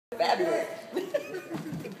Fabulous.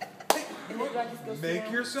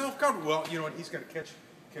 Make yourself comfortable. Well, you know what? He's got to catch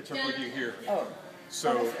up with you here. Oh.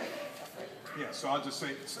 So, yeah. So I'll just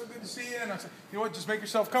say, it's so good to see you. And I say, you know what? Just make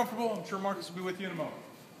yourself comfortable. I'm sure Marcus will be with you in a moment.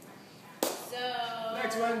 So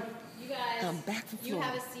Next one. you guys, I'm back from you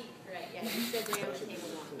Florida. have a seat, right? Yeah, you should bring over table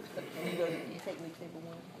one. You take me table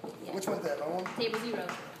one. Yeah. Which one's that? My one? Table 0.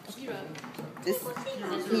 0. This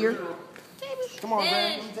here. Come on,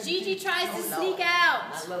 Then man. Gigi tries to sneak out.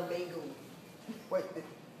 I love bagel. Wait a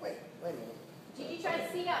minute. Gigi tries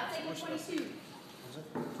to sneak out. Table 22.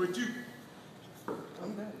 22.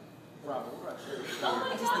 I'm good. Oh my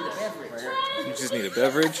Just need a gosh. beverage. You just need a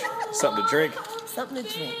beverage, something to drink. Something to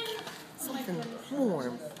drink. Something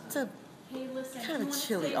warm. It's a kind of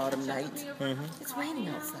chilly autumn night. It's raining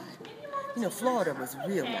outside. You know, Florida was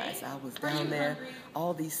real nice. I was down there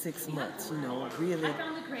all these 6 months, you know,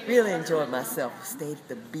 really enjoyed myself. Stayed at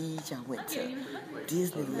the beach. I went to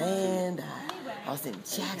Disneyland. I was in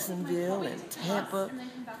Jacksonville and Tampa,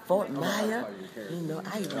 Fort Myer. You know,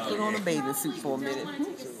 I even put on a bathing suit for a minute.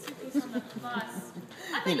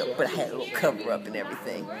 You know, but I had a little cover up and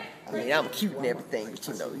everything. I mean, I'm cute and everything, but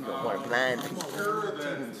you know, you don't want to blind people.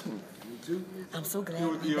 I'm so glad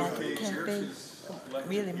to be back at the cafe.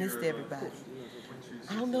 Really missed everybody.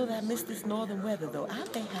 I don't know that I missed this northern weather, though. I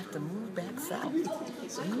may have to move back south.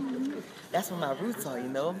 That's where my roots are, you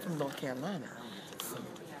know. I'm from North Carolina. So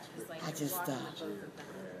I just,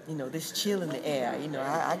 you know, this chill in the air, you know,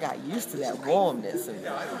 I got used to that warmness and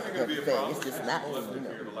everything. It's just nice, you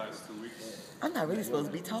know. I'm not really supposed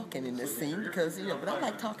to be talking in this scene because, you know, but I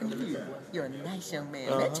like talking to you. You're a nice young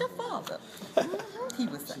man. Met your father. He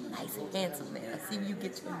was a nice, handsome man. I see you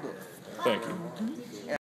get your looks. Thank you.